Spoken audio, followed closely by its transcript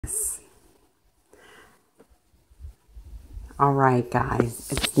Alright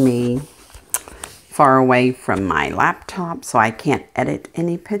guys, it's me, far away from my laptop, so I can't edit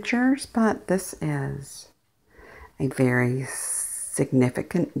any pictures, but this is a very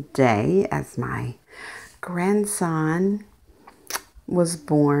significant day as my grandson was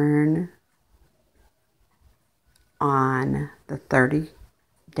born on the 30th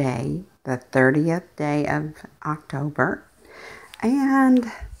day of October,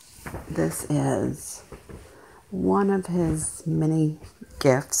 and this is one of his many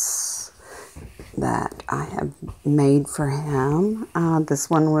gifts that I have made for him. This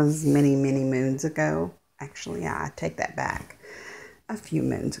one was many moons ago. Actually, yeah, I take that back. A few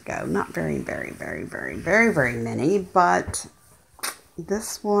moons ago. Not very many, but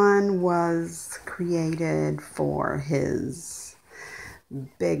this one was created for his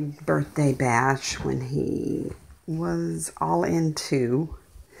big birthday bash when he was all into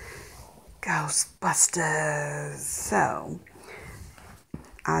Ghostbusters. So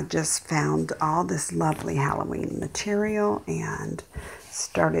I just found all this lovely Halloween material and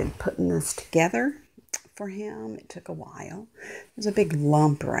started putting this together for him. It took a while. There's a big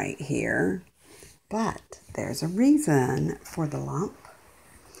lump right here, but there's a reason for the lump.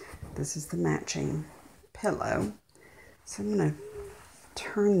 This is the matching pillow. So I'm going to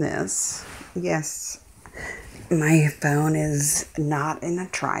turn this. Yes, my phone is not in a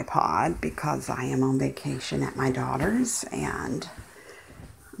tripod because I am on vacation at my daughter's, and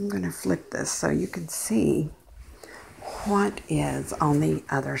I'm going to flip this so you can see what is on the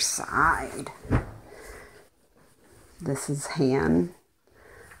other side. This is hand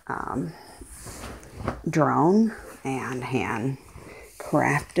drawn and hand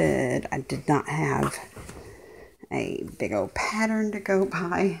crafted. I did not have a big old pattern to go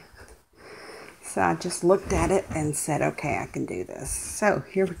by. So I just looked at it and said, okay, I can do this. So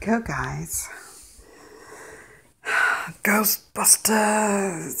here we go, guys.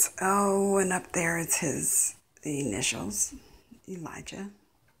 Ghostbusters. Oh, and up there is the initials, Elijah.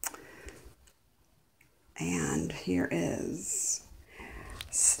 And here is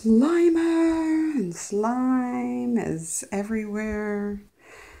Slimer, and slime is everywhere.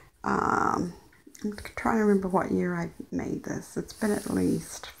 I'm trying to remember what year I made this. It's been at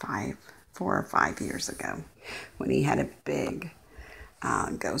least 4 or 5 years ago when he had a big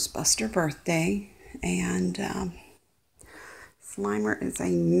Ghostbuster birthday. And Slimer is a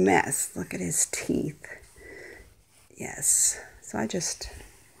mess. Look at his teeth. Yes. So I just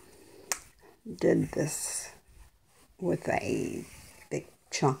did this with a big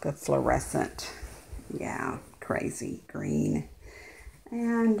chunk of fluorescent, yeah, crazy green.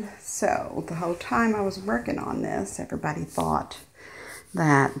 And so the whole time I was working on this, everybody thought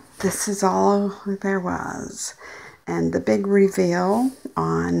that this is all there was. And the big reveal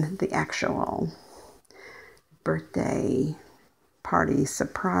on the actual birthday party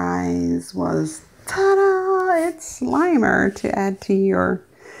surprise was, ta-da, it's Slimer to add to your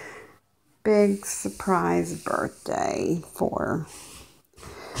big surprise birthday for.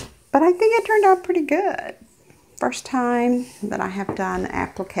 But I think it turned out pretty good. First time that I have done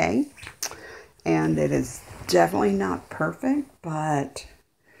applique, and it is definitely not perfect, but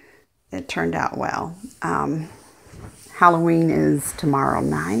it turned out well. Halloween is tomorrow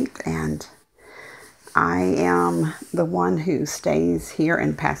night, and I am the one who stays here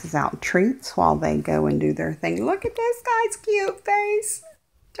and passes out treats while they go and do their thing. Look at this guy's cute face.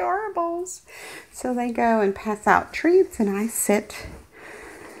 Adorables. So they go and pass out treats, and I sit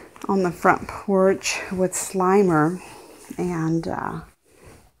on the front porch with Slimer and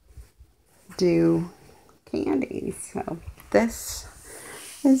do candy. So this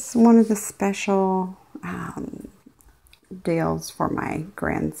is one of the special deals for my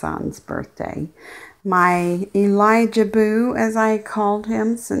grandson's birthday. My Elijah Boo, as I called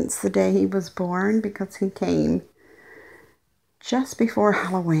him since the day he was born, because he came just before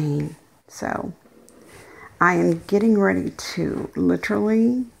Halloween. So I am getting ready to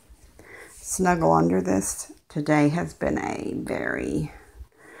literally snuggle under this. Today has been a very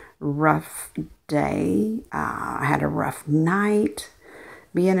rough day. I had a rough night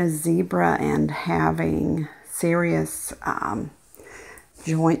being a zebra and having serious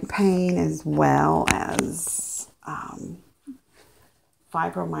joint pain as well as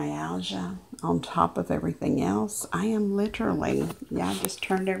fibromyalgia on top of everything else. I am literally, I just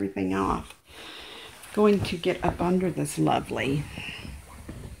turned everything off. Going to get up under this lovely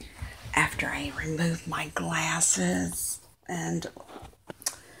after I remove my glasses. And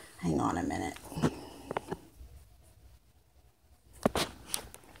hang on a minute.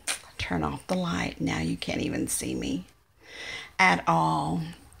 Turn off the light. Now you can't even see me at all.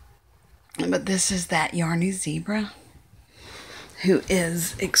 But this is that Yarney Zebra who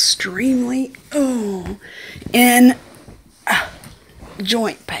is extremely in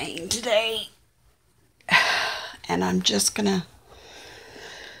joint pain today. And I'm just gonna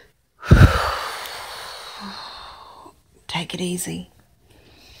take it easy.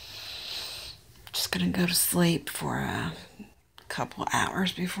 Just gonna go to sleep for a couple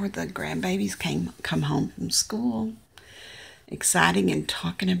hours before the grandbabies come home from school. Exciting, and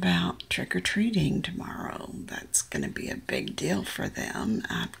talking about trick-or-treating tomorrow. That's gonna be a big deal for them.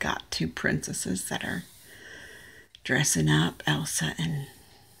 I've got two princesses that are dressing up, Elsa and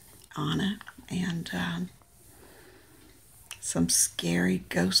Anna, and some scary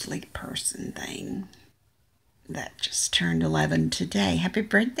ghostly person thing that just turned 11 today. Happy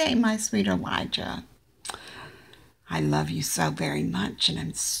birthday, my sweet Elijah. I love you so very much, and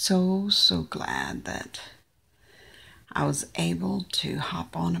I'm so glad that I was able to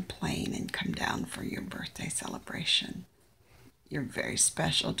hop on a plane and come down for your birthday celebration. You're very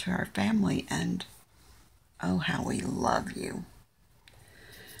special to our family, and oh, how we love you.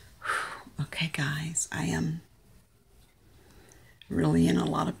 Okay, guys, I am really in a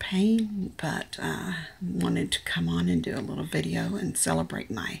lot of pain, but wanted to come on and do a little video and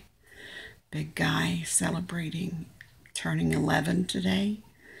celebrate my big guy celebrating turning 11 today.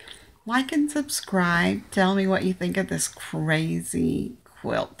 Like and subscribe. Tell me what you think of this crazy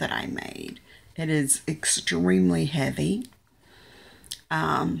quilt that I made. It is extremely heavy.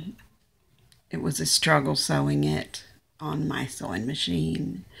 It was a struggle sewing it on my sewing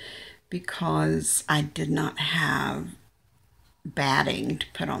machine because I did not have batting to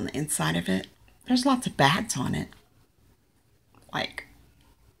put on the inside of it. There's lots of bats on it, like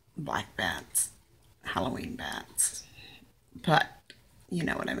black bats, Halloween bats, but you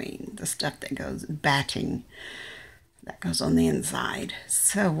know what I mean, the stuff that goes batting that goes on the inside.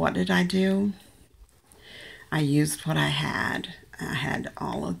 So what did I do? I used what I had. I had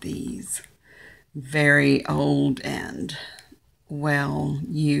all of these very old and well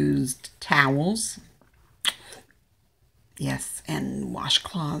used towels. Yes, and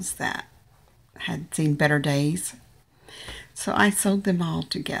washcloths that had seen better days. So I sewed them all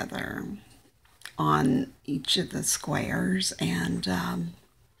together on each of the squares, and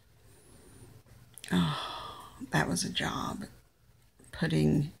that was a job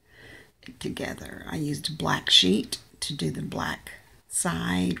putting it together. I used a black sheet to do the black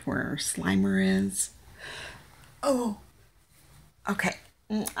side where Slimer is. Oh, okay.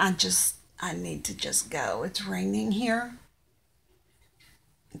 I need to just go. It's raining here.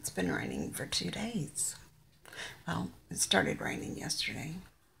 It's been raining for 2 days. Well, it started raining yesterday.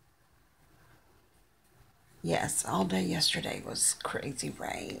 Yes, all day yesterday was crazy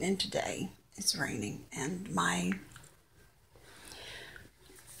rain, and today it's raining, and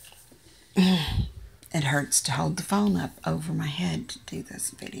it hurts to hold the phone up over my head to do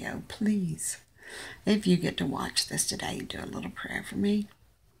this video. Please, if you get to watch this today, do a little prayer for me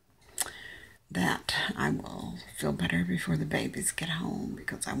that I will feel better before the babies get home,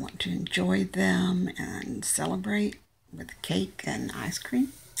 because I want to enjoy them and celebrate with cake and ice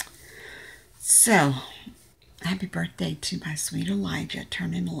cream. So, happy birthday to my sweet Elijah,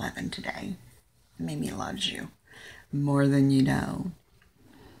 turning 11 today. Mimi loves you more than you know.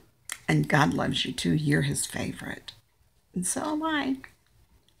 And God loves you too. You're his favorite. And so am I.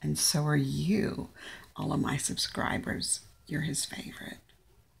 And so are you. All of my subscribers, you're his favorite.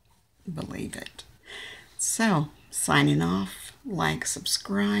 Believe it. So, signing off. Like,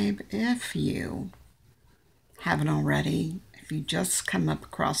 subscribe if you haven't already. If you just come up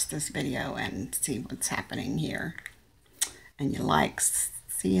across this video and see what's happening here, and you like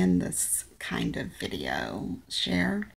seeing this kind of video, share,